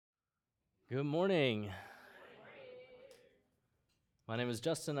Good morning. My name is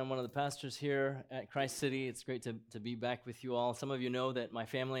Justin. I'm one of the pastors here at Christ City. It's great to be back with you all. Some of you know that my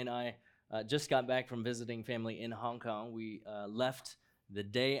family and I just got back from visiting family in Hong Kong. We left the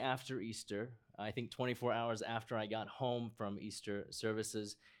day after Easter, I think 24 hours after I got home from Easter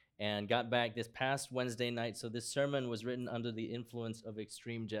services, and got back this past Wednesday night. So this sermon was written under the influence of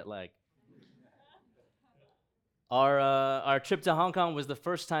extreme jet lag. Our trip to Hong Kong was the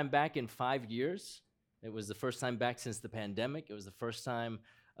first time back in 5 years. It was the first time back since the pandemic. It was the first time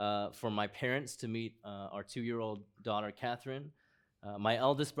for my parents to meet our 2-year-old daughter, Catherine. My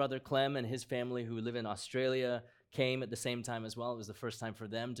eldest brother, Clem, and his family, who live in Australia, came at the same time as well. It was the first time for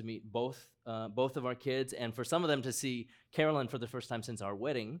them to meet both of our kids, and for some of them to see Carolyn for the first time since our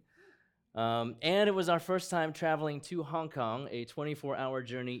wedding. And it was our first time traveling to Hong Kong, a 24-hour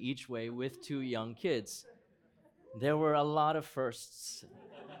journey each way with 2 young kids. There were a lot of firsts,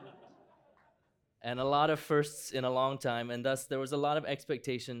 and a lot of firsts in a long time, and thus there was a lot of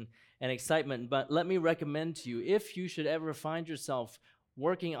expectation and excitement. But let me recommend to you, if you should ever find yourself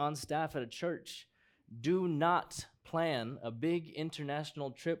working on staff at a church, do not plan a big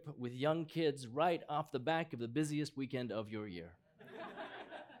international trip with young kids right off the back of the busiest weekend of your year.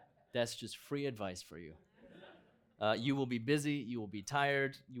 That's just free advice for you. You will be busy, you will be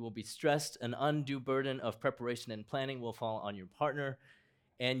tired, you will be stressed. An undue burden of preparation and planning will fall on your partner,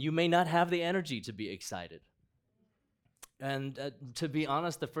 and you may not have the energy to be excited. And to be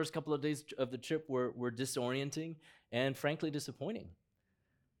honest, the first couple of days of the trip were disorienting and frankly disappointing.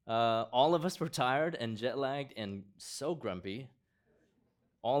 All of us were tired and jet-lagged and so grumpy.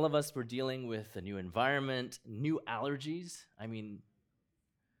 All of us were dealing with a new environment, new allergies.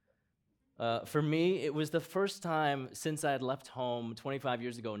 For me, it was the first time since I had left home 25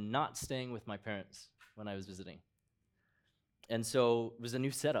 years ago not staying with my parents when I was visiting. And so it was a new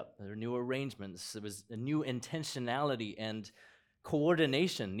setup, there were new arrangements, there was a new intentionality and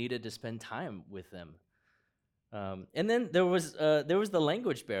coordination needed to spend time with them. And then there was the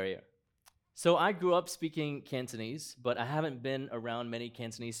language barrier. So I grew up speaking Cantonese, but I haven't been around many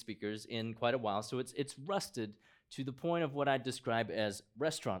Cantonese speakers in quite a while, so it's rusted to the point of what I describe as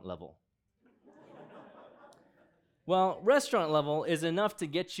restaurant level. Well, restaurant level is enough to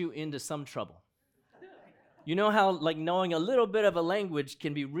get you into some trouble. You know how knowing a little bit of a language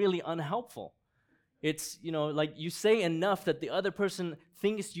can be really unhelpful. It's, you say enough that the other person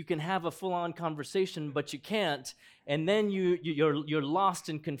thinks you can have a full-on conversation, but you can't, and then you're lost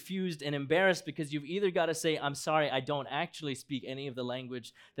and confused and embarrassed because you've either got to say, I'm sorry, I don't actually speak any of the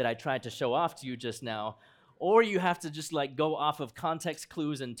language that I tried to show off to you just now, or you have to just go off of context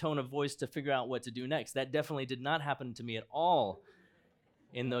clues and tone of voice to figure out what to do next. That definitely did not happen to me at all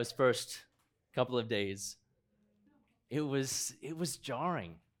in those first couple of days. It was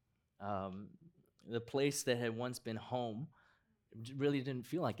jarring. The place that had once been home really didn't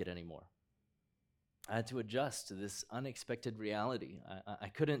feel like it anymore. I had to adjust to this unexpected reality. I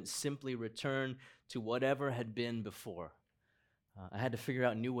couldn't simply return to whatever had been before. I had to figure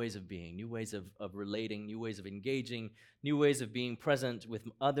out new ways of being, new ways of relating, new ways of engaging, new ways of being present with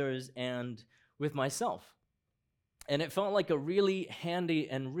others and with myself. And it felt like a really handy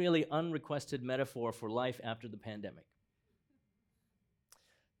and really unrequested metaphor for life after the pandemic.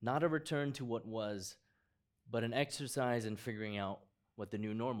 Not a return to what was, but an exercise in figuring out what the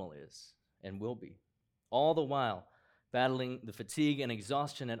new normal is and will be. All the while, battling the fatigue and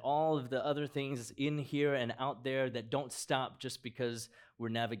exhaustion and all of the other things in here and out there that don't stop just because we're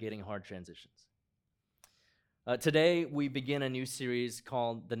navigating hard transitions. Today, we begin a new series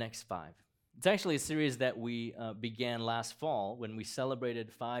called The Next 5. It's actually a series that we began last fall when we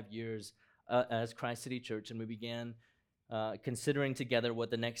celebrated 5 years as Christ City Church, and we began considering together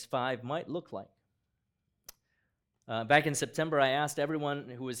what the next 5 might look like. Back in September, I asked everyone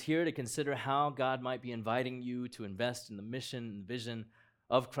who was here to consider how God might be inviting you to invest in the mission and vision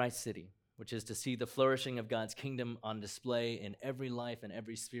of Christ City, which is to see the flourishing of God's kingdom on display in every life and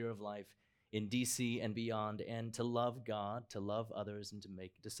every sphere of life in DC and beyond, and to love God, to love others, and to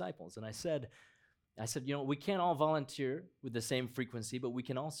make disciples. And I said, we can't all volunteer with the same frequency, but we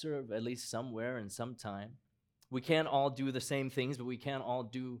can all serve at least somewhere and sometime. We can't all do the same things, but we can all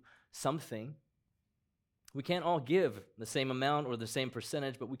do something. We can't all give the same amount or the same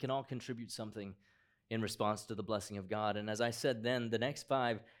percentage, but we can all contribute something in response to the blessing of God. And as I said then, the next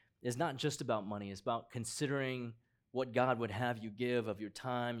 5 is not just about money. It's about considering what God would have you give of your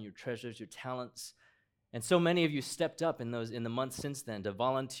time, your treasures, your talents. And so many of you stepped up in the months since then to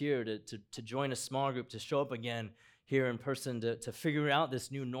volunteer, to join a small group, to show up again here in person, to figure out this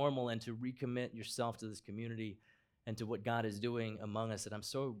new normal and to recommit yourself to this community and to what God is doing among us, and I'm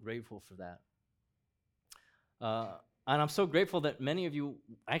so grateful for that. And I'm so grateful that many of you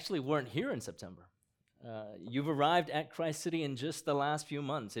actually weren't here in September. You've arrived at Christ City in just the last few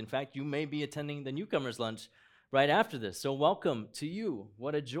months. In fact, you may be attending the newcomers lunch right after this. So welcome to you.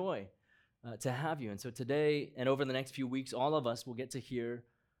 What a joy to have you. And so today and over the next few weeks, all of us will get to hear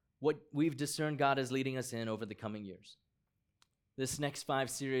what we've discerned God is leading us in over the coming years. This next 5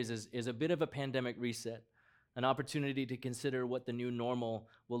 series is a bit of a pandemic reset, an opportunity to consider what the new normal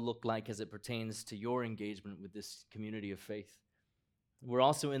will look like as it pertains to your engagement with this community of faith. We're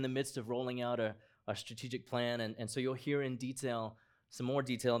also in the midst of rolling out a strategic plan, and so you'll hear in detail, some more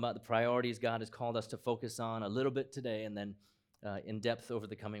detail about the priorities God has called us to focus on a little bit today and then in depth over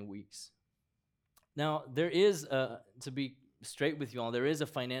the coming weeks. Now, there is, to be straight with you all, there is a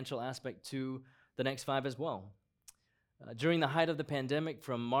financial aspect to the next 5 as well. During the height of the pandemic,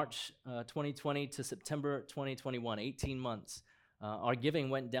 from March 2020 to September 2021, 18 months, our giving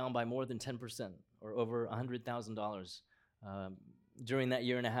went down by more than 10%, or over $100,000 during that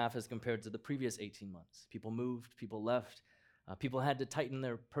year and a half as compared to the previous 18 months. People moved, people left, people had to tighten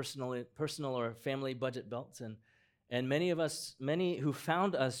their personal or family budget belts, and many who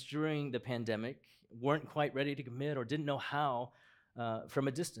found us during the pandemic weren't quite ready to commit or didn't know how from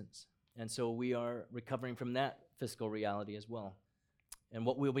a distance. And so we are recovering from that fiscal reality as well. And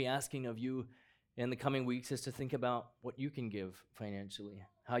what we'll be asking of you in the coming weeks is to think about what you can give financially,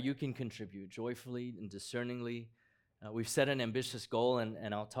 how you can contribute joyfully and discerningly. We've set an ambitious goal,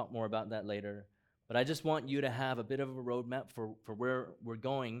 and I'll talk more about that later. But I just want you to have a bit of a roadmap for where we're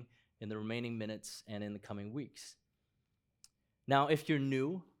going in the remaining minutes and in the coming weeks. Now, if you're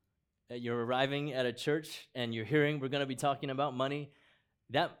new, you're arriving at a church and you're hearing we're going to be talking about money,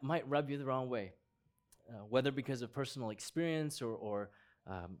 that might rub you the wrong way, whether because of personal experience or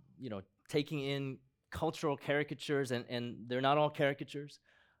taking in cultural caricatures, and they're not all caricatures,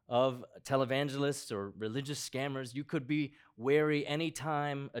 of televangelists or religious scammers. You could be wary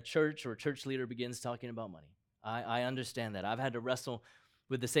anytime a church or a church leader begins talking about money. I understand that. I've had to wrestle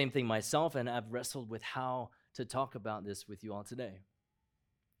with the same thing myself, and I've wrestled with how to talk about this with you all today.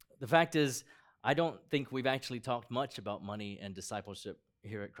 The fact is, I don't think we've actually talked much about money and discipleship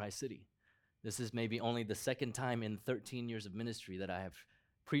here at Christ City. This is maybe only the second time in 13 years of ministry that I have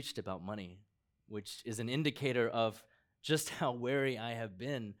preached about money, which is an indicator of just how wary I have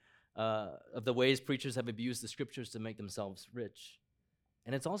been of the ways preachers have abused the scriptures to make themselves rich.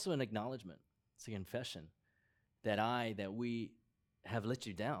 And it's also an acknowledgement, it's a confession that we have let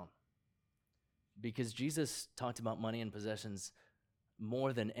you down. Because Jesus talked about money and possessions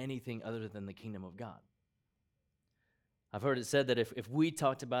more than anything other than the kingdom of God. I've heard it said that if we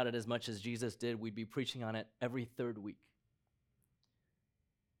talked about it as much as Jesus did, we'd be preaching on it every 3rd week.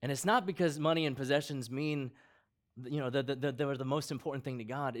 And it's not because money and possessions mean, they're the most important thing to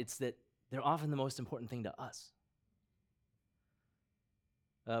God. It's that they're often the most important thing to us.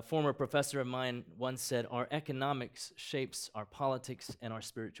 A former professor of mine once said, our economics shapes our politics and our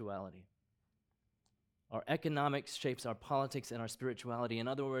spirituality. Our economics shapes our politics and our spirituality. In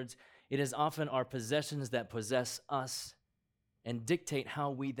other words, it is often our possessions that possess us and dictate how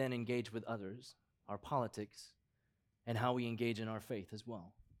we then engage with others, our politics, and how we engage in our faith as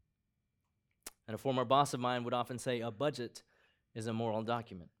well. And a former boss of mine would often say, a budget is a moral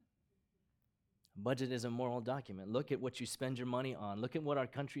document. A budget is a moral document. Look at what you spend your money on. Look at what our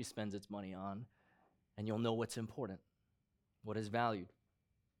country spends its money on, and you'll know what's important, what is valued.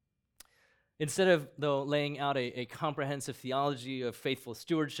 Instead of, though, laying out a comprehensive theology of faithful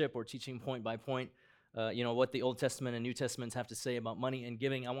stewardship or teaching point by point, what the Old Testament and New Testaments have to say about money and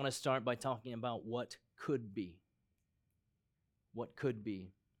giving, I want to start by talking about what could be. What could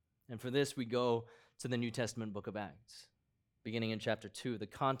be. And for this, we go to the New Testament book of Acts, beginning in chapter 2. The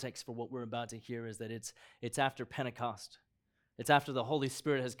context for what we're about to hear is that it's after Pentecost. It's after the Holy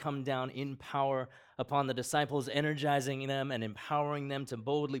Spirit has come down in power upon the disciples, energizing them and empowering them to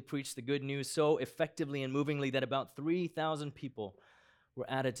boldly preach the good news so effectively and movingly that about 3,000 people were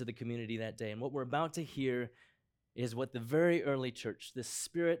added to the community that day. And what we're about to hear is what the very early church, this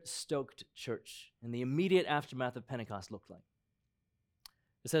Spirit-stoked church, in the immediate aftermath of Pentecost looked like.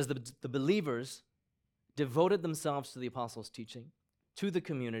 It says the believers devoted themselves to the apostles' teaching, to the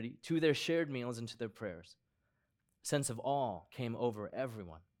community, to their shared meals, and to their prayers. A sense of awe came over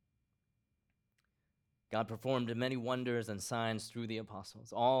everyone. God performed many wonders and signs through the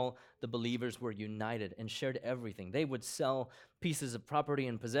apostles. All the believers were united and shared everything. They would sell pieces of property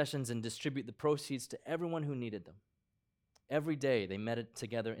and possessions and distribute the proceeds to everyone who needed them. Every day they met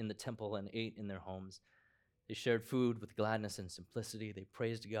together in the temple and ate in their homes. They shared food with gladness and simplicity. They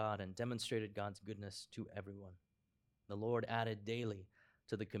praised God and demonstrated God's goodness to everyone. The Lord added daily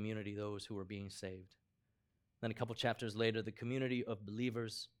to the community those who were being saved. Then a couple chapters later, the community of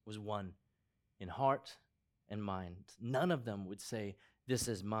believers was one in heart and mind. None of them would say, "This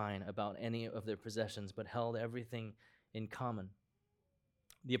is mine," about any of their possessions, but held everything in common.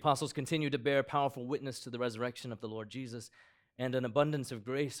 The apostles continued to bear powerful witness to the resurrection of the Lord Jesus, and an abundance of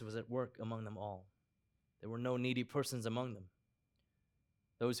grace was at work among them all. There were no needy persons among them.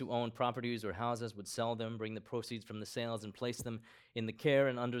 Those who owned properties or houses would sell them, bring the proceeds from the sales, and place them in the care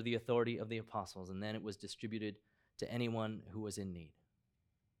and under the authority of the apostles, and then it was distributed to anyone who was in need.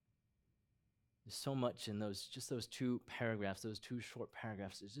 There's so much in those two paragraphs, those two short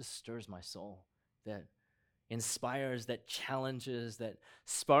paragraphs. It just stirs my soul, that inspires, that challenges, that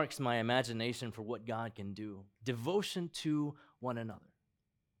sparks my imagination for what God can do. Devotion to one another.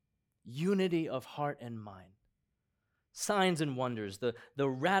 Unity of heart and mind. Signs and wonders, the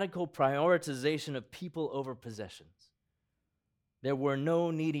radical prioritization of people over possessions. There were no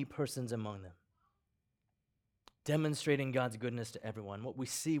needy persons among them. Demonstrating God's goodness to everyone. What we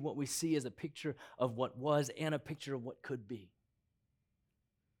see is a picture of what was and a picture of what could be.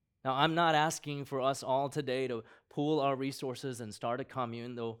 Now, I'm not asking for us all today to pool our resources and start a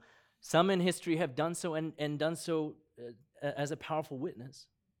commune, though some in history have done so and done so as a powerful witness.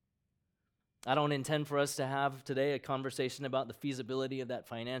 I don't intend for us to have today a conversation about the feasibility of that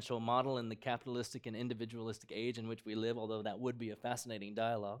financial model in the capitalistic and individualistic age in which we live, although that would be a fascinating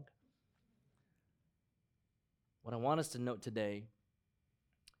dialogue. What I want us to note today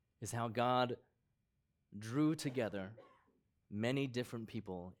is how God drew together many different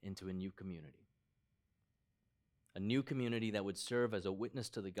people into a new community. A new community that would serve as a witness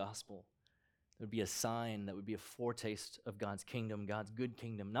to the gospel. There would be a sign, that would be a foretaste of God's kingdom, God's good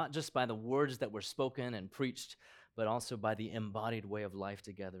kingdom, not just by the words that were spoken and preached, but also by the embodied way of life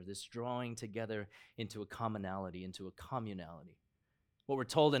together, this drawing together into a commonality, into a communality. What we're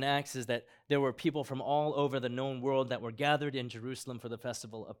told in Acts is that there were people from all over the known world that were gathered in Jerusalem for the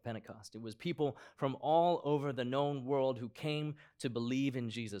festival of Pentecost. It was people from all over the known world who came to believe in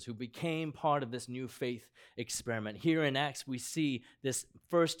Jesus, who became part of this new faith experiment. Here in Acts, we see this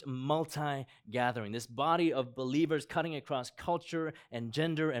first multi-gathering, this body of believers cutting across culture and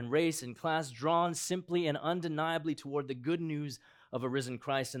gender and race and class, drawn simply and undeniably toward the good news of a risen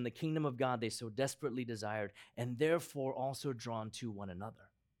Christ and the kingdom of God they so desperately desired, and therefore also drawn to one another.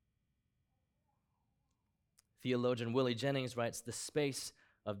 Theologian Willie Jennings writes, the space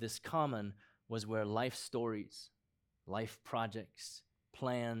of this common was where life stories, life projects,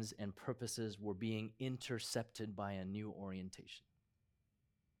 plans, and purposes were being intercepted by a new orientation.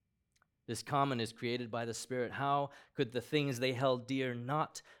 This common is created by the Spirit. How could the things they held dear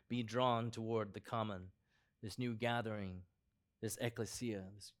not be drawn toward the common, this new gathering, this ecclesia,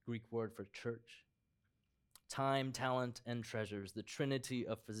 this Greek word for church? Time, talent, and treasures, the trinity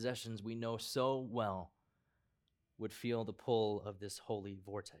of possessions we know so well, would feel the pull of this holy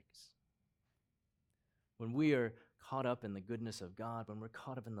vortex. When we are caught up in the goodness of God, when we're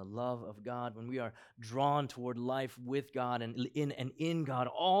caught up in the love of God, when we are drawn toward life with God and in God,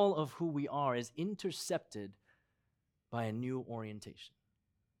 all of who we are is intercepted by a new orientation.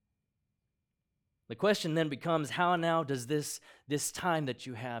 The question then becomes, how now does this time that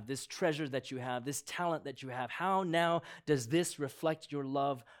you have, this treasure that you have, this talent that you have, how now does this reflect your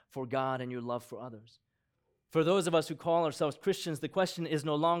love for God and your love for others? For those of us who call ourselves Christians, the question is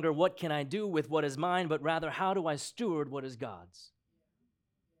no longer what can I do with what is mine, but rather how do I steward what is God's?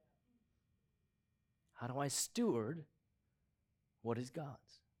 How do I steward what is God's?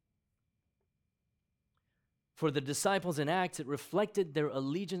 For the disciples in Acts, it reflected their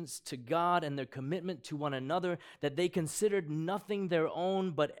allegiance to God and their commitment to one another, that they considered nothing their own,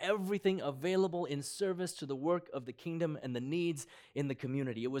 but everything available in service to the work of the kingdom and the needs in the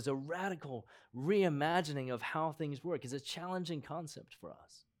community. It was a radical reimagining of how things work. It's a challenging concept for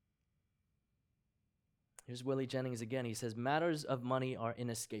us. Here's Willie Jennings again. He says, matters of money are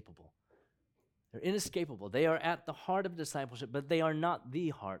inescapable. They're inescapable. They are at the heart of discipleship, but they are not the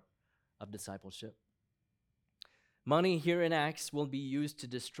heart of discipleship. Money here in Acts will be used to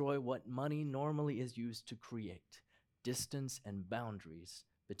destroy what money normally is used to create: distance and boundaries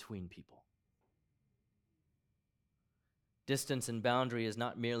between people. Distance and boundary is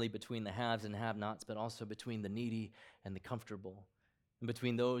not merely between the haves and have-nots, but also between the needy and the comfortable, and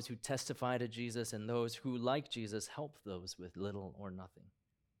between those who testify to Jesus and those who, like Jesus, help those with little or nothing.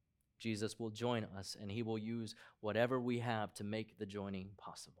 Jesus will join us, and he will use whatever we have to make the joining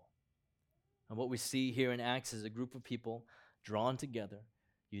possible. And what we see here in Acts is a group of people drawn together,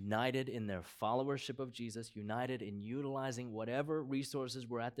 united in their followership of Jesus, united in utilizing whatever resources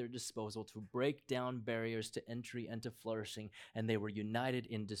were at their disposal to break down barriers to entry and to flourishing, and they were united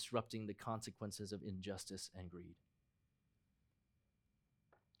in disrupting the consequences of injustice and greed.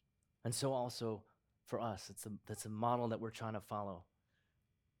 And so also for us, that's a model that we're trying to follow.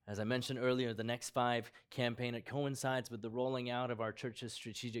 As I mentioned earlier, the Next 5 campaign, it coincides with the rolling out of our church's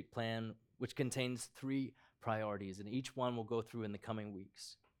strategic plan, which contains 3 priorities, and each one we'll go through in the coming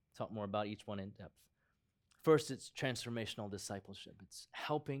weeks. Talk more about each one in depth. First, it's transformational discipleship. It's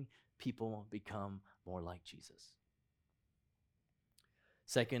helping people become more like Jesus.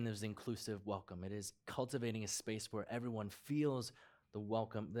 Second is inclusive welcome. It is cultivating a space where everyone feels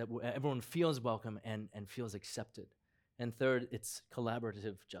welcome and feels accepted. And third, it's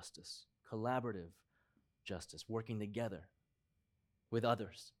collaborative justice, working together with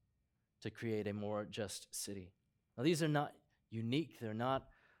others to create a more just city. Now, these are not unique. They're not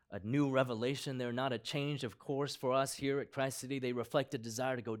a new revelation. They're not a change of course for us here at Christ City. They reflect a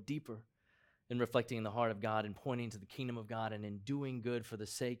desire to go deeper in reflecting the heart of God and pointing to the kingdom of God and in doing good for the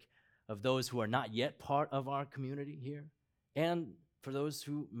sake of those who are not yet part of our community here and for those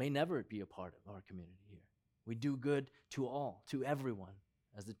who may never be a part of our community here. We do good to all, to everyone,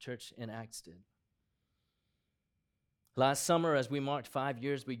 as the church in Acts did. Last summer, as we marked 5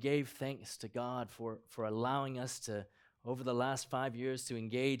 years, we gave thanks to God for allowing us to, over the last 5 years, to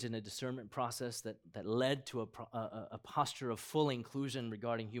engage in a discernment process that led to a posture of full inclusion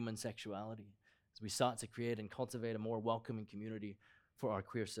regarding human sexuality, as we sought to create and cultivate a more welcoming community for our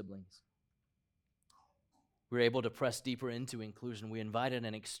queer siblings. We were able to press deeper into inclusion. We invited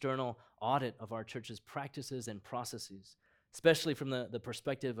an external audit of our church's practices and processes, especially from the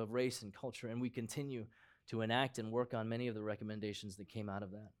perspective of race and culture, and we continue to enact and work on many of the recommendations that came out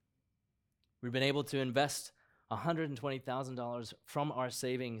of that. We've been able to invest $120,000 from our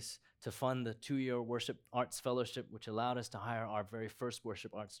savings to fund the 2-year Worship Arts Fellowship, which allowed us to hire our very first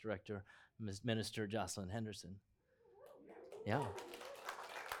Worship Arts Director, Minister Jocelyn Henderson. Yeah.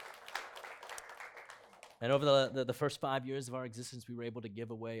 And over the first 5 years of our existence, we were able to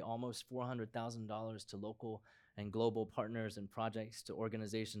give away almost $400,000 to local and global partners and projects, to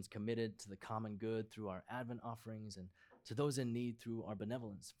organizations committed to the common good through our Advent offerings, and to those in need through our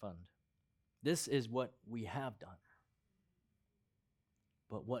benevolence fund. This is what we have done.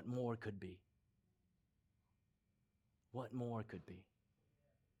 But what more could be? What more could be?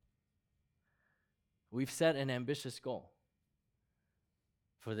 We've set an ambitious goal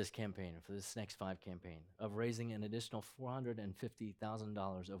for this campaign, for this Next 5 campaign, of raising an additional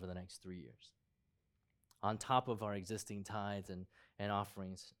 $450,000 over the next 3 years, on top of our existing tithes and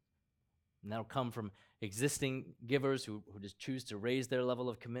offerings. And that'll come from existing givers who just choose to raise their level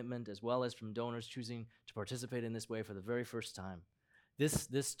of commitment, as well as from donors choosing to participate in this way for the very first time.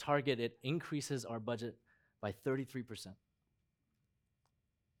 This target, it increases our budget by 33%.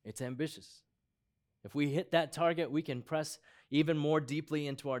 It's ambitious. If we hit that target, we can press even more deeply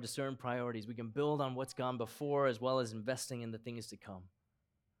into our discerned priorities. We can build on what's gone before, as well as investing in the things to come.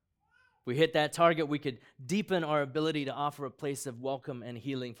 If we hit that target, we could deepen our ability to offer a place of welcome and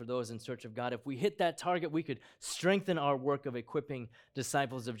healing for those in search of God. If we hit that target, we could strengthen our work of equipping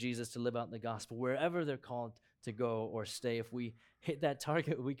disciples of Jesus to live out the gospel wherever they're called to go or stay. If we hit that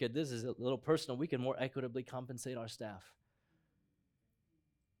target, this is a little personal, we can more equitably compensate our staff.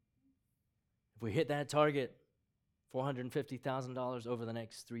 If we hit that target, $450,000 over the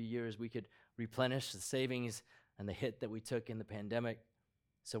next 3 years, we could replenish the savings and the hit that we took in the pandemic.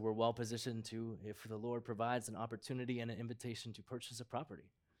 So we're well positioned to, if the Lord provides an opportunity and an invitation, to purchase a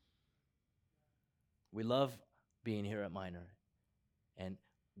property. We love being here at Minor, and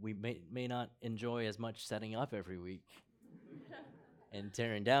we may not enjoy as much setting up every week and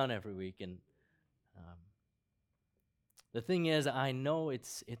tearing down every week. And the thing is, I know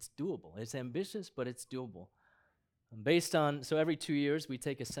it's doable. It's ambitious, but it's doable. So every 2 years, we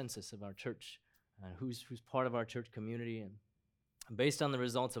take a census of our church, who's part of our church community, and based on the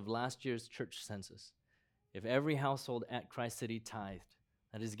results of last year's church census, if every household at Christ City tithed,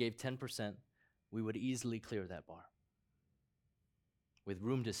 that is, gave 10%, we would easily clear that bar, with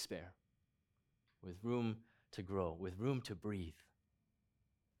room to spare, with room to grow, with room to breathe.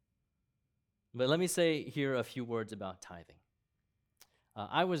 But let me say here a few words about tithing.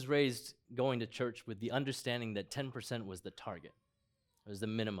 I was raised going to church with the understanding that 10% was the target, it was the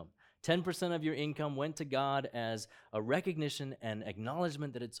minimum. 10% of your income went to God as a recognition and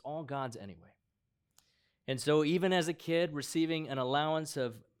acknowledgement that it's all God's anyway. And so even as a kid, receiving an allowance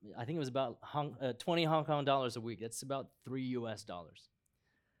of, I think it was about 20 Hong Kong dollars a week, that's about $3 US,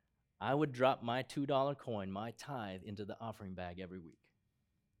 I would drop my $2 coin, my tithe, into the offering bag every week.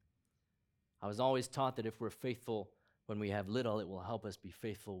 I was always taught that if we're faithful when we have little, it will help us be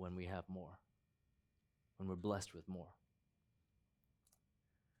faithful when we have more, when we're blessed with more.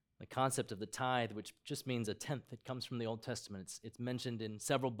 The concept of the tithe, which just means a tenth, it comes from the Old Testament. It's mentioned in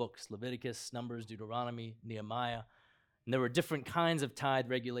several books, Leviticus, Numbers, Deuteronomy, Nehemiah. And there were different kinds of tithe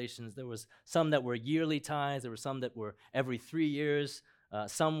regulations. There was some that were yearly tithes. There were some that were every 3 years.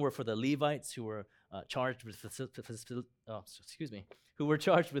 Some were for the Levites who were charged with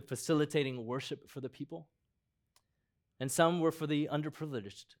facilitating worship for the people. And some were for the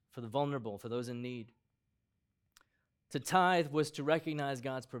underprivileged, for the vulnerable, for those in need. To tithe was to recognize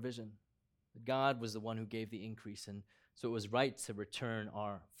God's provision. God was the one who gave the increase, and so it was right to return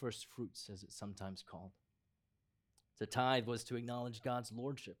our first fruits, as it's sometimes called. To tithe was to acknowledge God's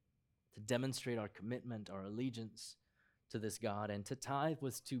lordship, to demonstrate our commitment, our allegiance to this God, and to tithe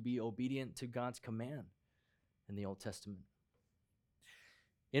was to be obedient to God's command in the Old Testament.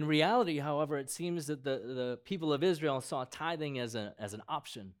 In reality, however, it seems that the people of Israel saw tithing as an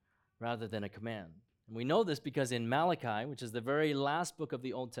option rather than a command. And we know this because in Malachi, which is the very last book of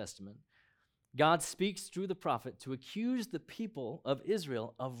the Old Testament, God speaks through the prophet to accuse the people of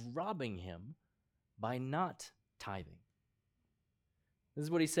Israel of robbing him by not tithing. This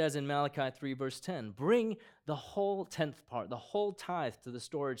is what he says in Malachi 3, verse 10. Bring the whole tenth part, the whole tithe to the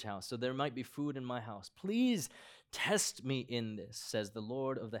storage house, so there might be food in my house. Please test me in this, says the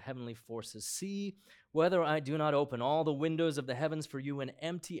Lord of the heavenly forces. See whether I do not open all the windows of the heavens for you and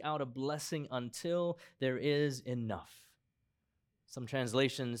empty out a blessing until there is enough. Some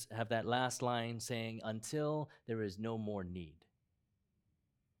translations have that last line saying, until there is no more need.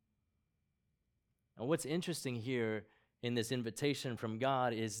 Now, what's interesting here in this invitation from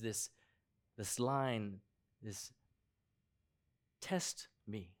God is this line, this test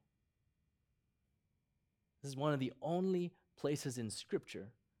me. This is one of the only places in Scripture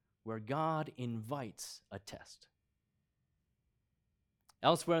where God invites a test.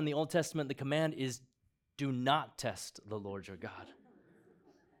 Elsewhere in the Old Testament, the command is, do not test the Lord your God.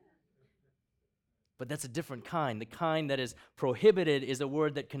 But that's a different kind. The kind that is prohibited is a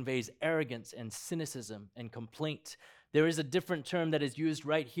word that conveys arrogance and cynicism and complaint. There is a different term that is used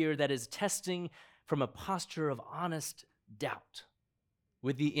right here that is testing from a posture of honest doubt,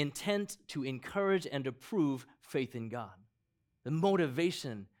 with the intent to encourage and approve faith in God. The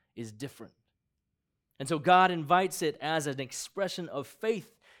motivation is different. And so God invites it as an expression of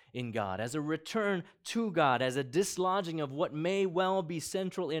faith in God, as a return to God, as a dislodging of what may well be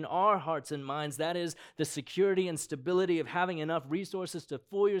central in our hearts and minds. That is the security and stability of having enough resources to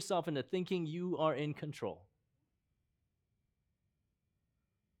fool yourself into thinking you are in control.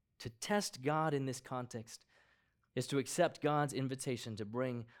 To test God in this context is to accept God's invitation to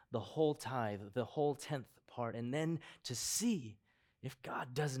bring the whole tithe, the whole tenth part, and then to see if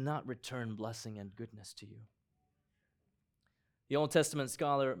God does not return blessing and goodness to you. The Old Testament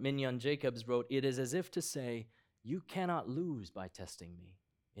scholar Minyan Jacobs wrote, "It is as if to say, you cannot lose by testing me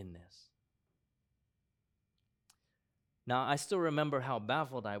in this." Now, I still remember how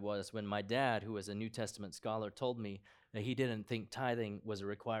baffled I was when my dad, who was a New Testament scholar, told me that he didn't think tithing was a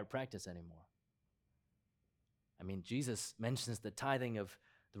required practice anymore. I mean, Jesus mentions the tithing of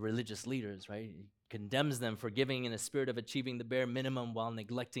the religious leaders, right? He condemns them for giving in a spirit of achieving the bare minimum while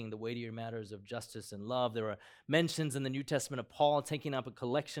neglecting the weightier matters of justice and love. There are mentions in the New Testament of Paul taking up a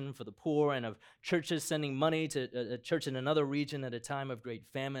collection for the poor and of churches sending money to a church in another region at a time of great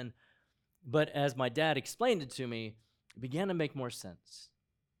famine. But as my dad explained it to me, it began to make more sense.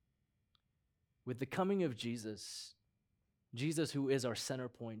 With the coming of Jesus, Jesus who is our center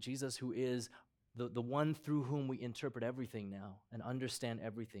point, Jesus who is the one through whom we interpret everything now and understand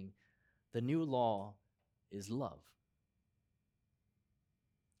everything, the new law is love.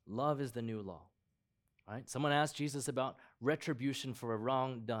 Love is the new law, right? Someone asked Jesus about retribution for a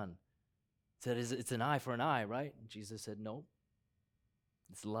wrong done. He said, it's an eye for an eye, right? And Jesus said, no,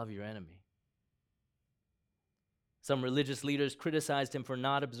 it's love your enemy. Some religious leaders criticized him for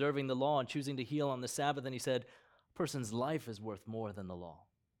not observing the law and choosing to heal on the Sabbath, and he said, a person's life is worth more than the law.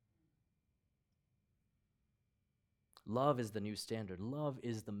 Love is the new standard. Love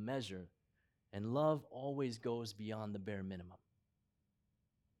is the measure, and love always goes beyond the bare minimum.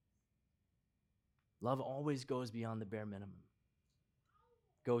 Love always goes beyond the bare minimum.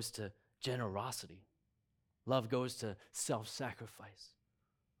 Goes to generosity. Love goes to self-sacrifice.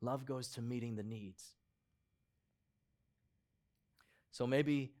 Love goes to meeting the needs. So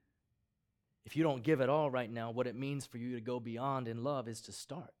maybe if you don't give at all right now, what it means for you to go beyond in love is to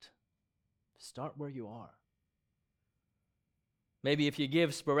start. Start where you are. Maybe if you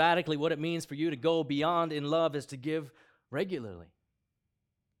give sporadically, what it means for you to go beyond in love is to give regularly.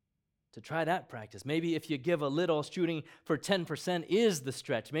 to try that practice. Maybe if you give a little, shooting for 10% is the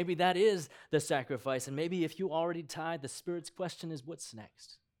stretch. Maybe that is the sacrifice. And maybe if you already tithe, the Spirit's question is, what's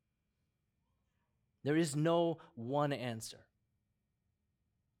next? There is no one answer.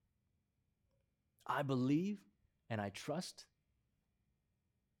 I believe and I trust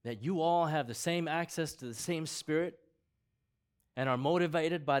that you all have the same access to the same Spirit and are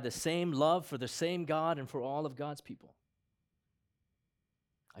motivated by the same love for the same God and for all of God's people.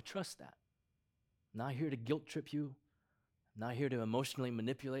 I trust that. I'm not here to guilt trip you. I'm not here to emotionally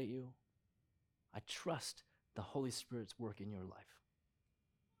manipulate you. I trust the Holy Spirit's work in your life.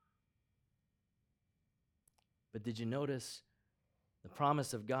 But did you notice the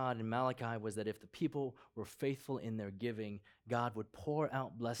promise of God in Malachi was that if the people were faithful in their giving, God would pour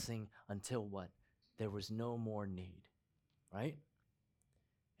out blessing until what? There was no more need, right?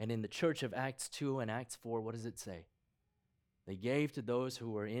 And in the church of Acts 2 and Acts 4, what does it say? They gave to those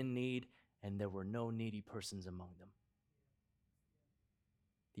who were in need, and there were no needy persons among them.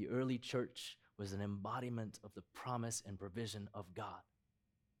 The early church was an embodiment of the promise and provision of God.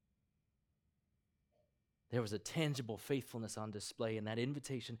 There was a tangible faithfulness on display, and that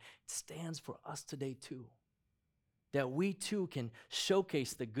invitation stands for us today too. That we too can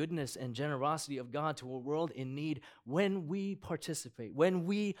showcase the goodness and generosity of God to a world in need when we participate, when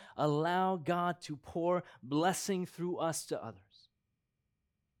we allow God to pour blessing through us to others.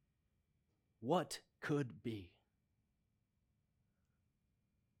 What could be?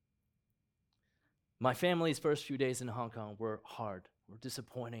 My family's first few days in Hong Kong were hard, were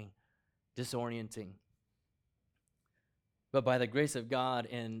disappointing, disorienting. But by the grace of God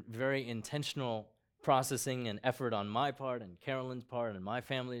and very intentional processing and effort on my part and Carolyn's part and my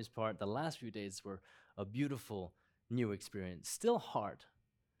family's part, the last few days were a beautiful new experience. Still hard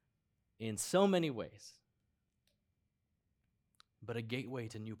in so many ways, but a gateway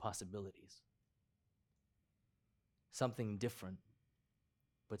to new possibilities. Something different,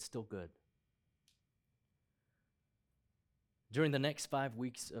 but still good. During the next 5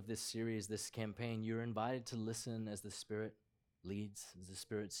 weeks of this series, this campaign, you're invited to listen as the Spirit leads, as the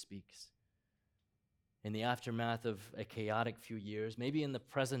Spirit speaks. In the aftermath of a chaotic few years, maybe in the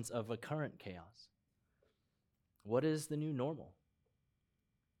presence of a current chaos, what is the new normal?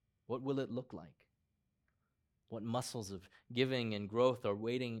 What will it look like? What muscles of giving and growth are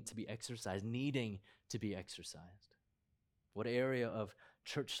waiting to be exercised, needing to be exercised? What area of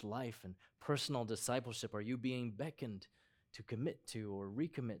church life and personal discipleship are you being beckoned to commit to or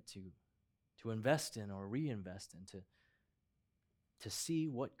recommit to invest in or reinvest in, to see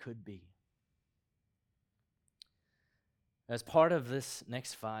what could be? As part of this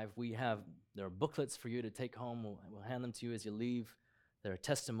next 5, there are booklets for you to take home. We'll hand them to you as you leave. There are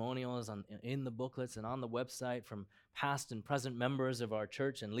testimonials in the booklets and on the website from past and present members of our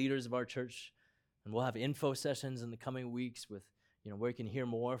church and leaders of our church. And we'll have info sessions in the coming weeks with, where you can hear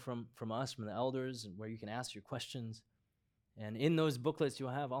more from us, from the elders, and where you can ask your questions. And in those booklets, you'll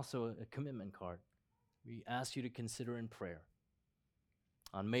have also a commitment card. We ask you to consider in prayer.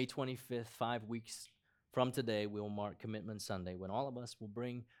 On May 25th, 5 weeks from today, we'll mark Commitment Sunday, when all of us will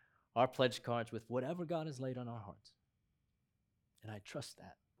bring our pledge cards with whatever God has laid on our hearts. And I trust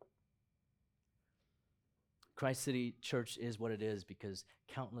that. Christ City Church is what it is because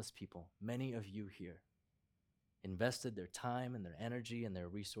countless people, many of you here, invested their time and their energy and their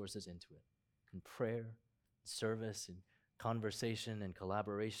resources into it, in prayer, service, and conversation and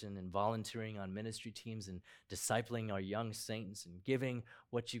collaboration and volunteering on ministry teams and discipling our young saints and giving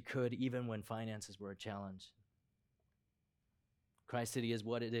what you could even when finances were a challenge. Christ City is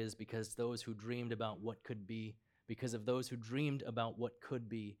what it is because those who dreamed about what could be, because of those who dreamed about what could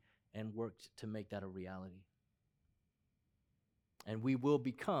be and worked to make that a reality. And we will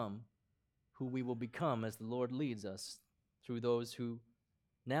become who we will become as the Lord leads us through those who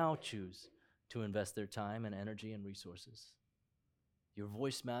now choose to invest their time and energy and resources. Your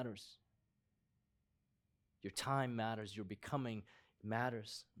voice matters. Your time matters. Your becoming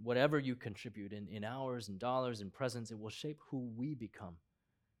matters. Whatever you contribute in hours and dollars and presence, it will shape who we become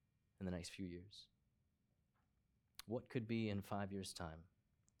in the next few years. What could be in 5 years' time?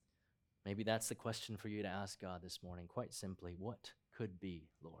 Maybe that's the question for you to ask God this morning, quite simply. What could be,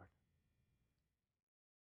 Lord?